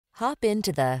Hop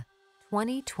into the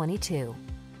 2022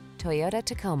 Toyota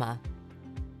Tacoma.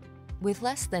 With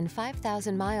less than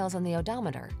 5,000 miles on the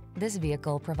odometer, this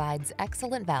vehicle provides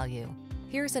excellent value.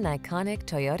 Here's an iconic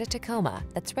Toyota Tacoma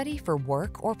that's ready for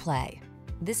work or play.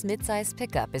 This midsize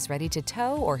pickup is ready to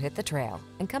tow or hit the trail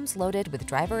and comes loaded with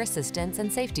driver assistance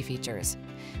and safety features.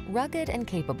 Rugged and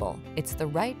capable, it's the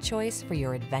right choice for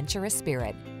your adventurous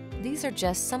spirit. These are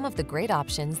just some of the great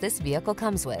options this vehicle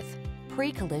comes with: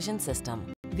 pre-collision system,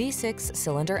 V6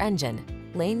 cylinder engine,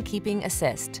 lane keeping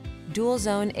assist, dual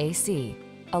zone AC,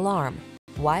 alarm,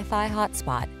 Wi-Fi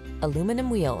hotspot, aluminum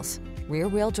wheels, rear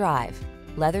wheel drive,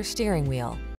 leather steering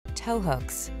wheel, tow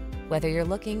hooks. Whether you're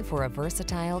looking for a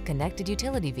versatile connected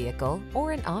utility vehicle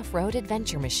or an off-road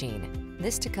adventure machine,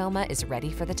 this Tacoma is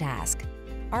ready for the task.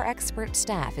 Our expert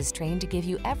staff is trained to give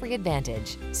you every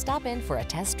advantage. Stop in for a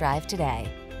test drive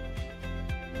today.